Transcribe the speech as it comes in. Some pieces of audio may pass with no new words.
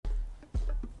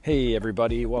Hey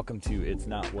everybody, welcome to It's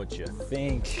Not What You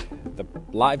Think, the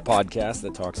live podcast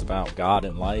that talks about God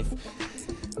and life,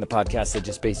 and the podcast that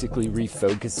just basically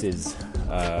refocuses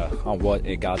on what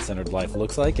a God-centered life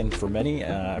looks like. And for many,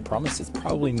 I promise it's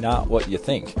probably not what you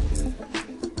think.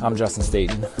 I'm Justin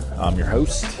Staten, I'm your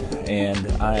host, and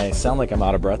I sound like I'm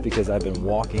out of breath because I've been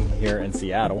walking here in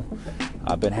Seattle.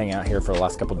 I've been hanging out here for the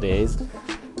last couple of days,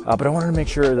 but I wanted to make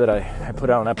sure that I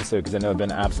put out an episode because I know I've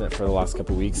been absent for the last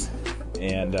couple of weeks.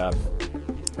 And I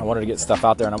wanted to get stuff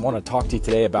out there, and I want to talk to you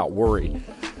today about worry.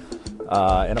 And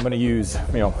I'm going to use,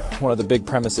 one of the big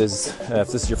premises. If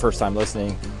this is your first time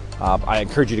listening, I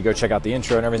encourage you to go check out the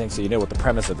intro and everything so you know what the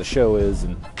premise of the show is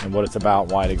and what it's about,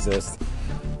 why it exists.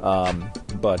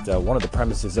 But one of the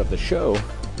premises of the show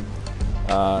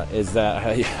is that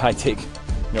I take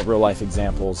real life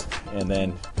examples and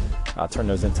then turn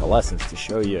those into lessons to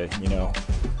show you,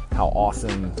 how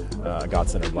awesome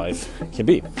God-centered life can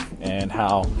be, and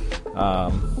how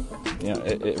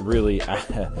it really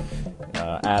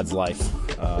adds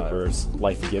life, or is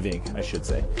life-giving, I should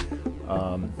say.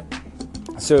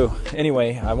 So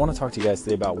anyway, I want to talk to you guys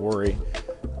today about worry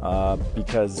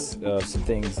because of some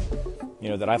things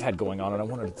that I've had going on, and I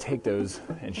wanted to take those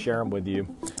and share them with you,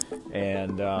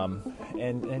 and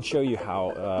show you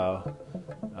how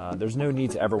there's no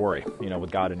need to ever worry,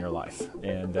 with God in your life.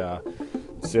 And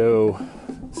so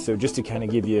just to kind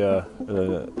of give you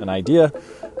an idea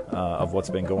of what's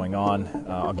been going on,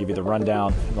 I'll give you the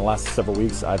rundown. In the last several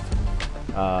weeks, I've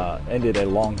ended a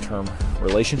long-term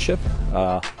relationship.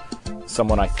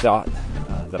 Someone I thought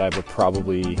that I would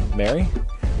probably marry.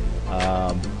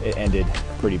 It ended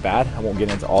pretty bad. I won't get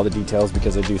into all the details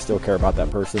because I do still care about that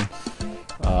person.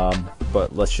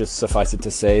 But let's just suffice it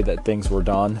to say that things were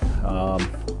done.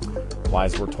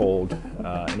 Lies were told,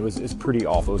 and it was pretty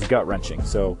awful. It was gut-wrenching.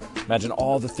 So imagine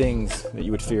all the things that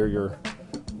you would fear your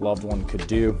loved one could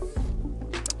do,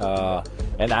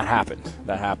 and that happened.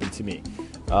 That happened to me.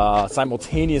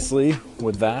 Simultaneously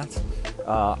with that,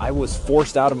 I was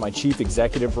forced out of my chief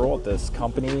executive role at this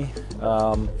company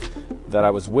that I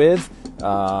was with,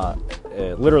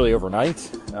 literally overnight.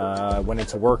 I went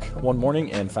into work one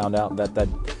morning and found out that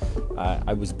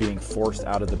I was being forced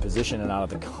out of the position and out of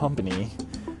the company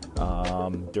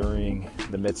during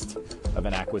the midst of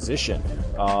an acquisition.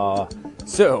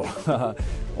 So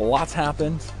lots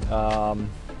happened,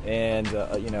 and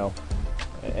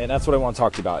that's what I want to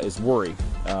talk to you about is worry.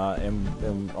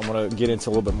 And I want to get into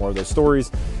a little bit more of those stories,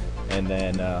 and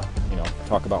then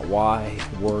talk about why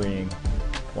worrying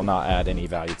will not add any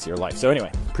value to your life. So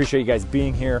anyway, appreciate you guys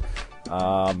being here.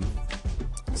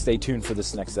 Stay tuned for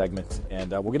this next segment,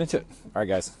 and we'll get into it. All right,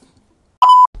 guys.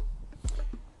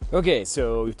 Okay,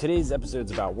 so today's episode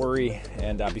is about worry,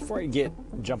 and before I get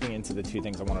jumping into the two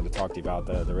things I wanted to talk to you about,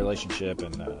 the relationship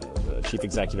and the chief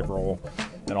executive role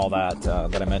and all that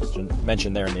that I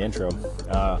mentioned there in the intro,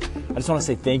 I just want to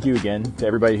say thank you again to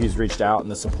everybody who's reached out and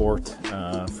the support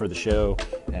for the show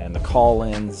and the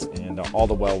call-ins and all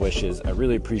the well wishes. I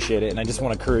really appreciate it, and I just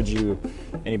want to encourage you,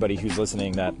 anybody who's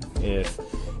listening, that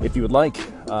if you would like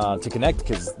to connect,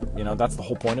 because that's the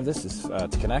whole point of this is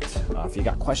to connect. If you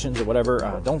got questions or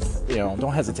whatever, don't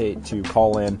hesitate to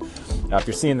call in. If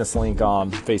you're seeing this link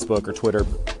on Facebook or Twitter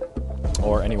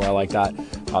or anywhere like that,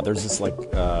 there's this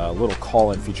little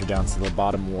call-in feature down to the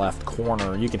bottom left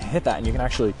corner. You can hit that and you can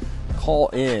actually call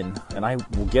in, and I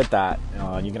will get that.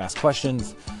 You can ask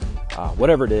questions,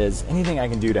 whatever it is, anything I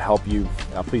can do to help you,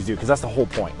 please do, because that's the whole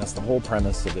point. That's the whole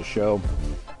premise of the show.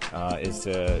 Is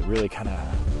to really kind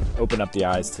of open up the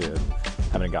eyes to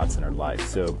having a God-centered life.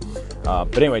 So,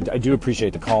 but anyway, I do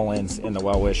appreciate the call-ins and the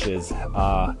well wishes,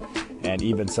 and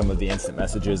even some of the instant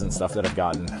messages and stuff that I've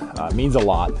gotten. It means a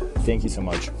lot. Thank you so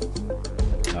much.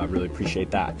 I really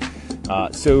appreciate that.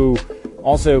 So,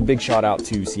 also big shout out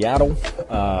to Seattle.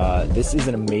 This is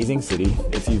an amazing city.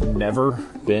 If you've never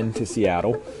been to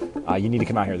Seattle, you need to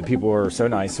come out here. The people are so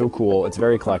nice, so cool. It's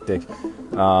very eclectic.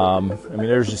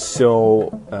 There's just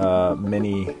so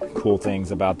many cool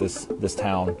things about this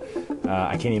town.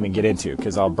 I can't even get into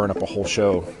because I'll burn up a whole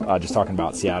show just talking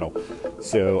about Seattle.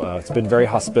 So it's been very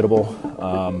hospitable.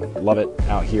 Love it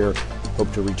out here.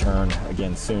 Hope to return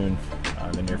again soon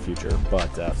in the near future.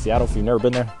 But Seattle, if you've never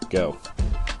been there, go.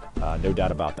 No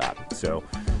doubt about that. So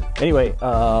anyway,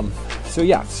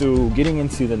 so getting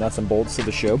into the nuts and bolts of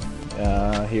the show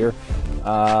here.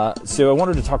 So I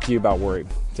wanted to talk to you about worry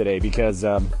today because,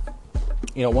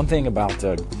 one thing about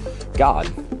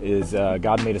God is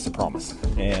God made us a promise.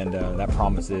 And that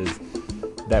promise is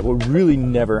that we'll really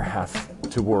never have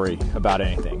to worry about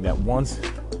anything. That once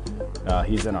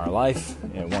He's in our life,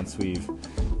 and once we've,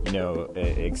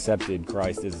 accepted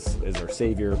Christ as our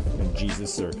Savior and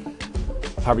Jesus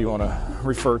however you want to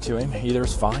refer to him, either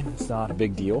is fine. It's not a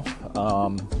big deal.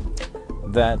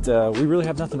 That we really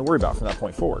have nothing to worry about from that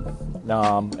point forward.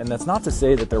 And that's not to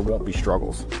say that there won't be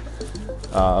struggles,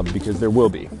 because there will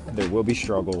be. There will be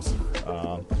struggles.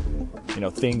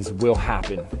 Things will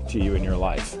happen to you in your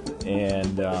life.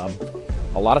 And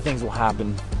a lot of things will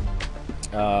happen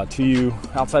to you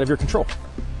outside of your control.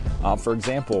 For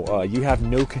example, you have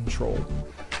no control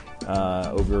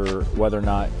over whether or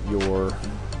not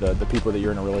the people that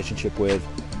you're in a relationship with,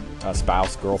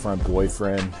 spouse, girlfriend,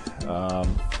 boyfriend,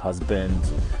 husband,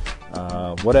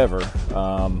 whatever,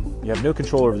 you have no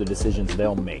control over the decisions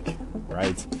they'll make,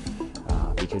 right?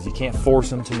 Because you can't force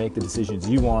them to make the decisions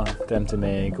you want them to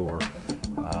make, or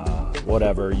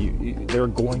whatever. They're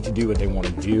going to do what they want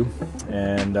to do,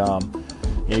 and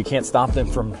you can't stop them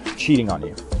from cheating on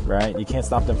you, right? You can't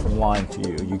stop them from lying to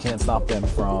you. You can't stop them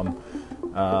from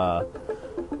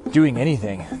doing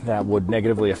anything that would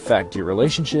negatively affect your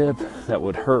relationship, that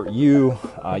would hurt you.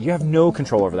 You have no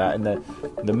control over that. And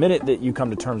the minute that you come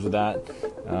to terms with that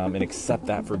and accept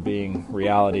that for being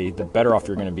reality, the better off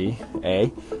you're going to be,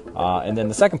 and then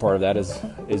the second part of that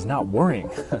is not worrying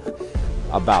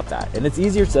about that. And it's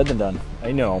easier said than done,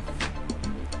 I know.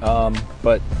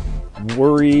 But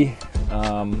worry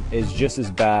is just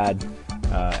as bad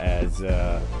as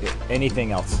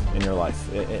anything else in your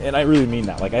life, and I really mean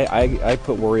that. Like I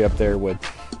put worry up there with,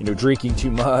 drinking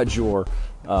too much, or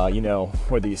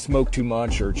whether you smoke too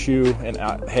much or chew. And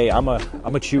hey, I'm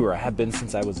a chewer. I have been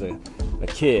since I was a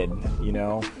kid,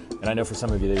 And I know for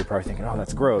some of you that you're probably thinking, "Oh,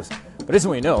 that's gross," but I just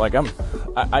want you to know, like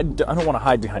I don't want to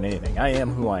hide behind anything. I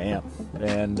am who I am,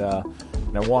 and I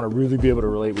want to really be able to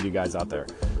relate with you guys out there.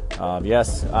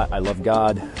 Yes, I love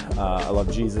God. I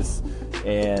love Jesus.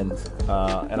 And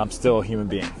I'm still a human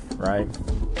being, right?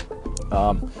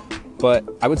 But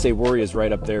I would say worry is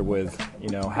right up there with,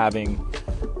 having,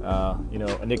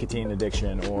 a nicotine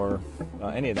addiction or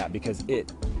any of that, because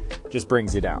it just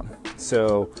brings you down.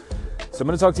 So I'm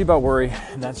going to talk to you about worry,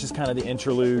 and that's just kind of the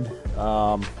interlude.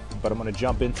 But I'm going to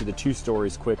jump into the two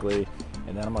stories quickly,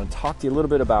 and then I'm going to talk to you a little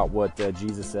bit about what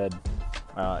Jesus said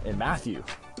in Matthew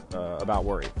about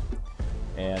worry,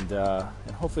 and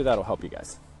hopefully that'll help you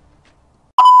guys.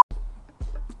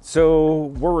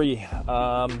 So worry,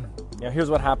 here's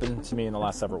what happened to me in the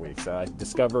last several weeks. I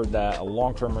discovered that a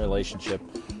long-term relationship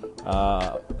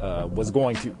was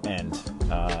going to end,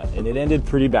 and it ended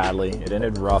pretty badly. It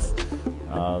ended rough.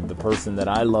 The person that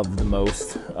I loved the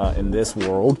most in this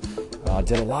world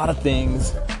did a lot of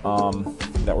things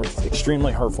that were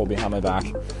extremely hurtful behind my back,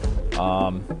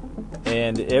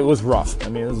 and it was rough. I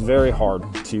mean, it was very hard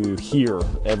to hear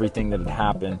everything that had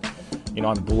happened.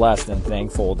 I'm blessed and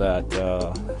thankful that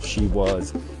she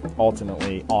was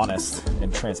ultimately honest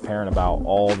and transparent about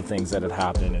all the things that had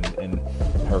happened, and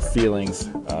her feelings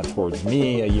towards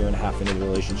me a year and a half into the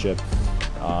relationship.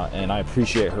 And I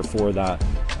appreciate her for that.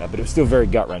 But it was still very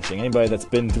gut-wrenching. Anybody that's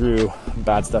been through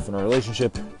bad stuff in a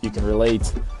relationship, you can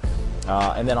relate.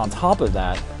 And then on top of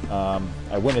that,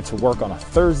 I went into work on a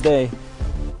Thursday.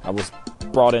 I was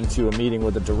brought into a meeting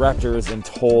with the directors and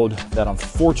told that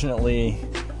unfortunately,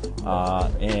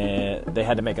 and they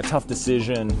had to make a tough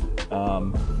decision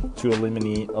to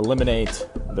eliminate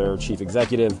their chief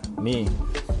executive, me,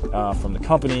 from the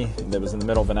company. That was in the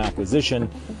middle of an acquisition.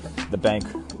 The bank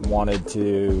wanted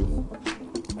to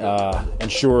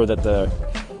ensure that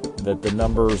the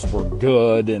numbers were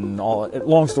good, and all.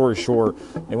 Long story short,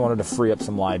 they wanted to free up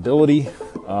some liability,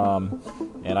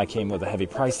 and I came with a heavy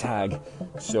price tag,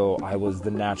 so I was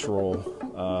the natural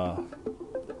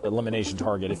elimination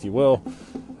target, if you will.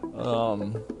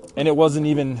 And it wasn't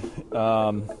even,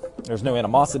 there's no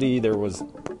animosity. It was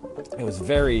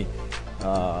very,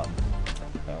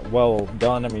 well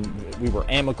done. I mean, we were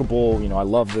amicable. I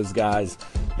loved those guys.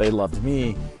 They loved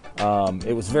me.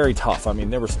 It was very tough. I mean,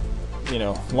 there was,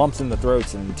 lumps in the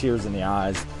throats and tears in the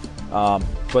eyes.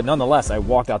 But nonetheless, I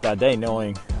walked out that day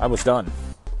knowing I was done.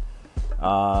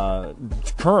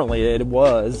 Currently it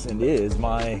was and is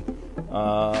my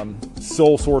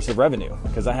sole source of revenue,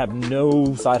 because I have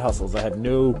no side hustles. I have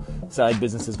no side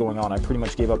businesses going on. I pretty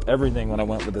much gave up everything when I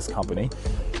went with this company,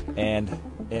 and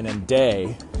in a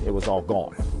day it was all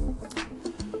gone.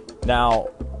 Now,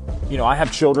 I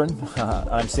have children.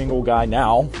 I'm a single guy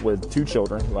now with 2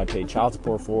 children who I pay child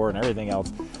support for and everything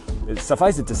else.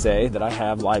 Suffice it to say that I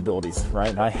have liabilities,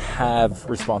 right? I have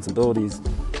responsibilities,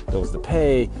 bills to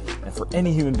pay, and for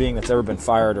any human being that's ever been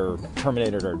fired or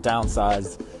terminated or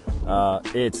downsized,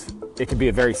 it can be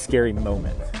a very scary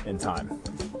moment in time.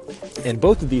 And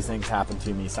both of these things happened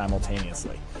to me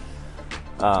simultaneously,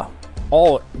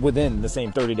 all within the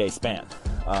same 30-day span.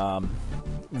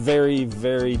 very,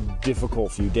 very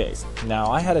difficult few days.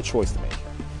 Now, I had a choice to make.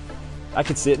 I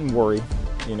could sit and worry,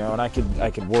 and I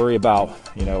could worry about,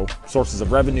 sources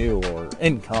of revenue or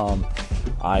income.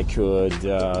 I could,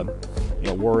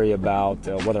 worry about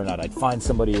whether or not I'd find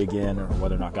somebody again, or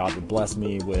whether or not God would bless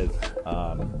me with,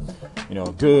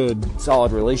 a good,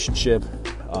 solid relationship,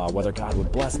 whether God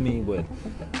would bless me with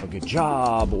a good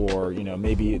job, or,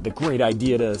 maybe the great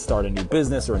idea to start a new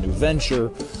business or a new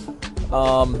venture.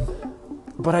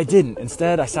 But I didn't.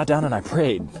 Instead, I sat down and I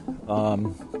prayed.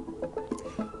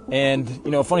 And,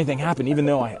 a funny thing happened. Even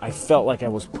though I felt like I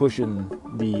was pushing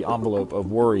the envelope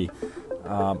of worry,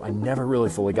 I never really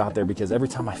fully got there, because every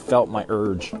time I felt my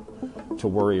urge to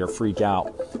worry or freak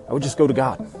out, I would just go to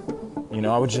God.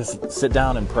 I would just sit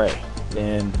down and pray.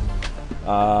 And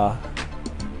I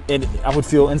would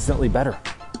feel instantly better.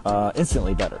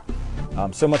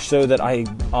 So much so that I,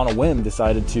 on a whim,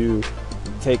 decided to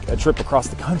take a trip across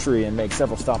the country and make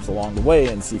several stops along the way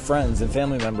and see friends and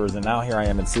family members. And now here I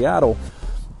am in Seattle,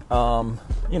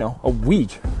 a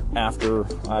week after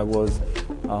I was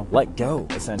let go,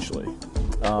 essentially.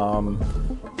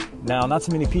 Now, not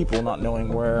too many people, not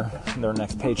knowing where their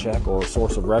next paycheck or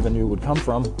source of revenue would come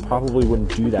from, probably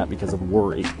wouldn't do that because of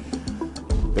worry.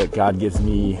 But God gives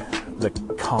me the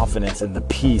confidence and the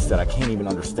peace that I can't even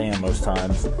understand most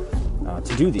times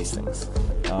to do these things.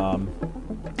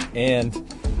 And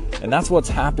that's what's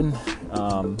happened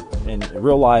in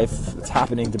real life. It's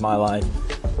happening to my life.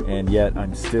 And yet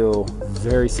I'm still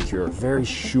very secure, very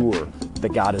sure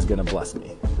that God is going to bless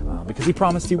me because He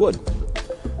promised He would.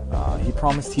 He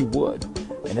promised He would.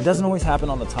 And it doesn't always happen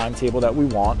on the timetable that we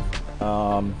want,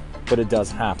 but it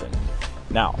does happen.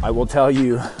 Now, I will tell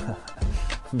you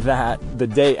that the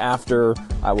day after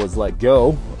I was let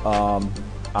go,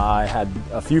 I had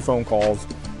a few phone calls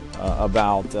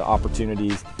about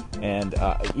opportunities, and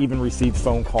even received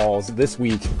phone calls this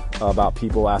week about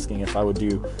people asking if I would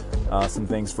do some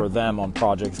things for them on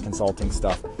projects, consulting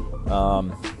stuff,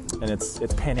 and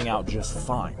it's panning out just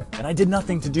fine. And I did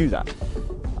nothing to do that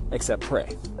except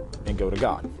pray and go to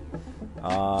God.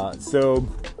 So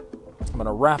I'm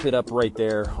gonna wrap it up right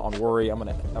there on worry. I'm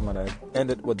gonna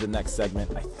end it with the next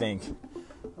segment, I think.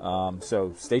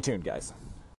 So stay tuned, guys.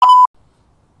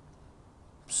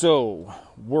 So,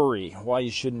 worry, why you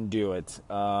shouldn't do it.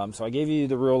 So I gave you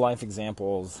the real life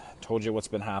examples, told you what's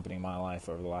been happening in my life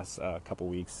over the last couple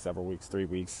weeks, several weeks, 3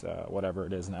 weeks, whatever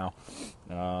it is now.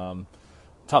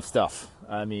 Tough stuff.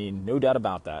 I mean, no doubt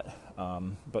about that.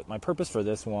 But my purpose for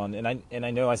this one, and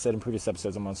I know I said in previous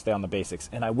episodes I'm going to stay on the basics,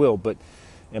 and I will, but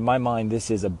in my mind,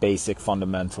 this is a basic,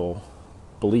 fundamental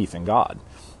belief in God,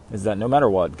 is that no matter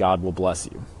what, God will bless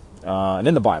you. And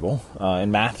in the Bible,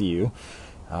 in Matthew,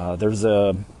 there's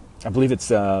I believe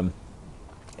it's, and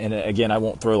again, I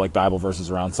won't throw like Bible verses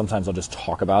around. Sometimes I'll just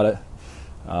talk about it,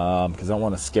 because I don't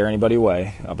want to scare anybody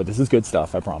away. But this is good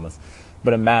stuff, I promise.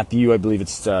 But in Matthew, I believe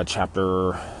it's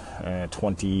chapter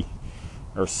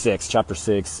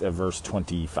 6, verse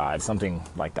 25, something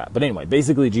like that. But anyway,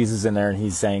 basically Jesus is in there and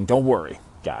he's saying, don't worry,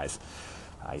 guys.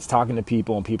 He's talking to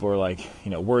people, and people are like,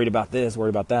 worried about this, worried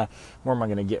about that. Where am I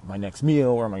going to get my next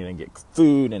meal? Where am I going to get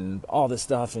food and all this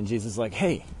stuff? And Jesus is like,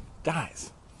 hey,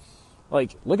 guys,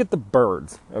 like, look at the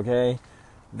birds, okay?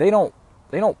 They don't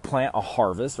plant a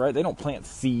harvest, right? They don't plant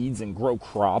seeds and grow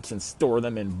crops and store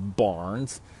them in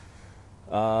barns.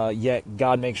 Yet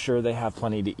God makes sure they have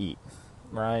plenty to eat,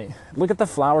 right? Look at the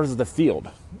flowers of the field,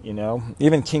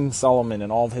 Even King Solomon in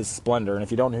all of his splendor, and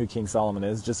if you don't know who King Solomon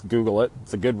is, just Google it.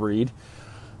 It's a good read.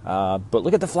 But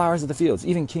look at the flowers of the fields.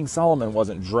 Even King Solomon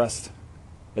wasn't dressed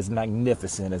as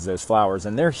magnificent as those flowers.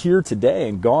 And they're here today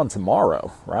and gone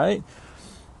tomorrow, right?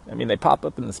 I mean, they pop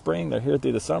up in the spring, they're here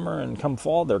through the summer, and come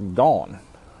fall, they're gone.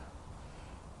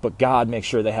 But God makes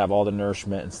sure they have all the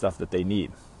nourishment and stuff that they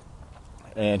need.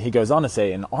 And he goes on to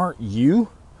say, and aren't you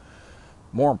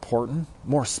more important,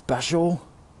 more special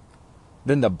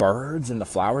than the birds and the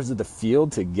flowers of the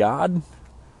field to God?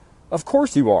 Of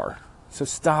course you are. So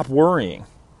stop worrying.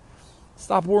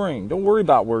 Stop worrying. Don't worry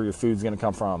about where your food's going to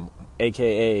come from,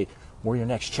 aka where your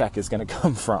next check is going to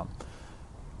come from.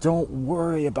 Don't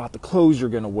worry about the clothes you're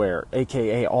going to wear,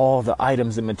 aka all the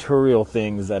items and material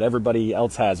things that everybody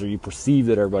else has, or you perceive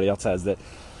that everybody else has, that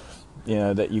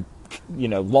that you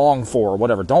long for, or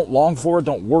whatever. Don't long for it.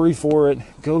 Don't worry for it.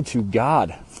 Go to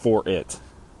God for it.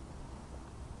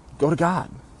 Go to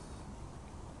God.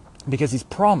 Because he's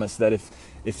promised that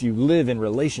if you live in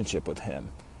relationship with him,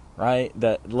 right,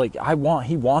 that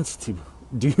he wants to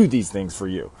do these things for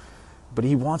you, but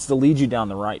he wants to lead you down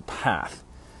the right path.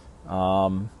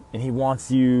 And he wants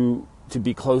you to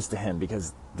be close to him,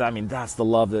 because that's the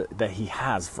love that he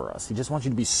has for us. He just wants you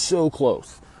to be so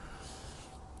close.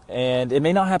 And it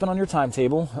may not happen on your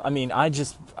timetable. I mean, I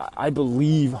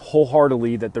believe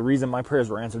wholeheartedly that the reason my prayers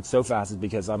were answered so fast is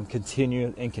because I'm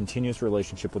in continuous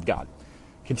relationship with God.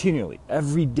 Continually.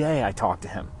 Every day I talk to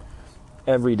him.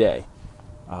 Every day.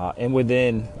 And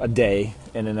within a day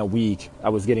and in a week, I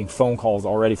was getting phone calls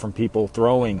already from people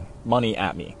throwing money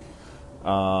at me.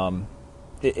 And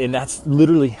that's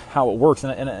literally how it works.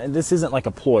 And this isn't like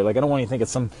a ploy. Like, I don't want you to think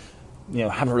it's some,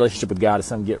 having a relationship with God is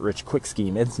some get-rich-quick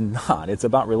scheme. It's not. It's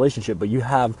about relationship. But you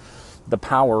have the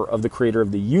power of the creator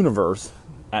of the universe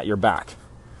at your back.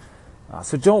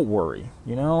 So don't worry.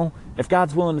 If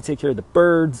God's willing to take care of the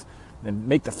birds and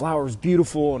make the flowers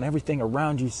beautiful and everything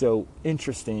around you so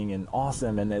interesting and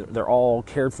awesome, and they're all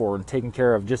cared for and taken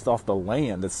care of just off the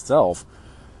land itself,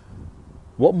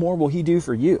 what more will he do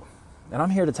for you? And I'm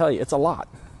here to tell you, it's a lot.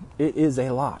 It is a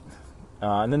lot.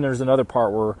 And then there's another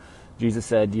part where Jesus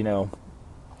said,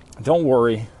 don't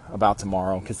worry about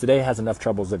tomorrow, because today has enough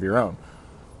troubles of your own.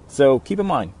 So keep in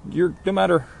mind, no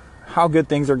matter how good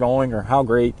things are going or how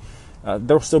great,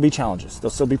 there'll still be challenges. There'll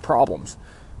still be problems.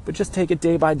 But just take it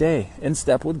day by day, in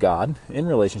step with God, in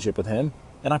relationship with him.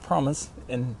 And I promise,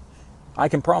 and I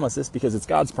can promise this because it's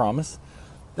God's promise,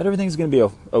 that everything's going to be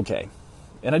okay.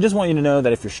 And I just want you to know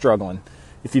that if you're struggling,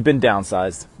 if you've been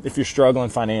downsized, if you're struggling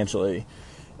financially,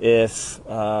 if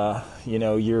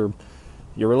your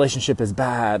relationship is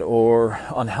bad or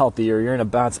unhealthy, or you're in a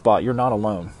bad spot, you're not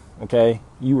alone. Okay?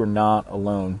 You are not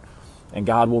alone. And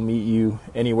God will meet you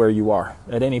anywhere you are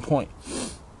at any point.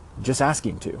 Just ask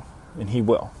him to, and he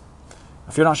will.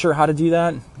 If you're not sure how to do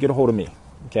that, get a hold of me.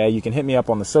 Okay? You can hit me up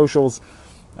on the socials,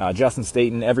 Justin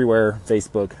Staten, everywhere,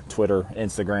 Facebook, Twitter,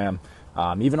 Instagram,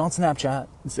 even on Snapchat.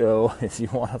 So if you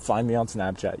want to find me on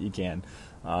Snapchat, you can.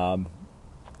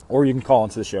 Or you can call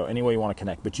into the show, any way you want to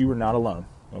connect. But you are not alone.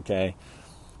 Okay?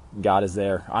 God is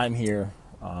there. I'm here.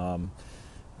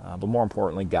 But more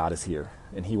importantly, God is here.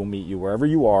 And he will meet you wherever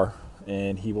you are.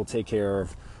 And he will take care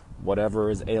of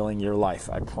whatever is ailing your life.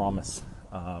 I promise.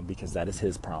 Because that is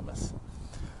his promise.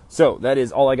 So that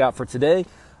is all I got for today.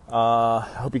 I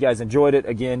hope you guys enjoyed it.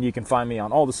 Again, you can find me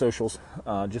on all the socials.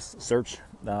 Just search,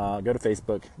 go to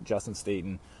Facebook, Justin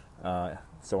Staten,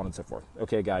 so on and so forth.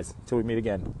 Okay, guys, until we meet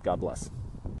again, God bless.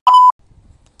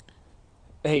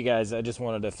 Hey, guys, I just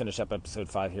wanted to finish up episode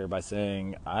 5 here by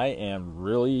saying I am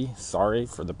really sorry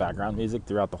for the background music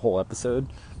throughout the whole episode.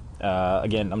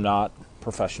 Again, I'm not a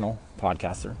professional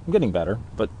podcaster. I'm getting better,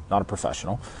 but not a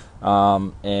professional.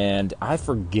 And I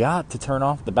forgot to turn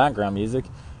off the background music.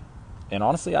 And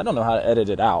honestly, I don't know how to edit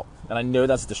it out. And I know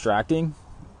that's distracting.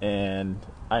 And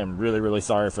I am really, really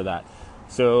sorry for that.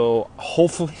 So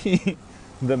hopefully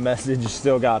the message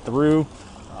still got through.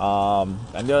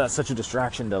 I know that's such a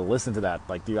distraction to listen to that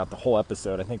like throughout the whole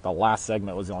episode. I think the last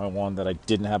segment was the only one that I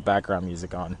didn't have background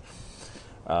music on.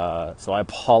 So I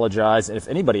apologize. If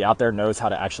anybody out there knows how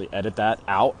to actually edit that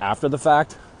out after the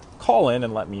fact, call in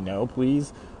and let me know,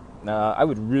 please. I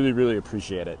would really, really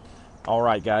appreciate it. All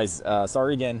right, guys.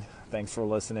 Sorry again. Thanks for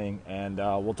listening, and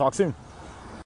we'll talk soon.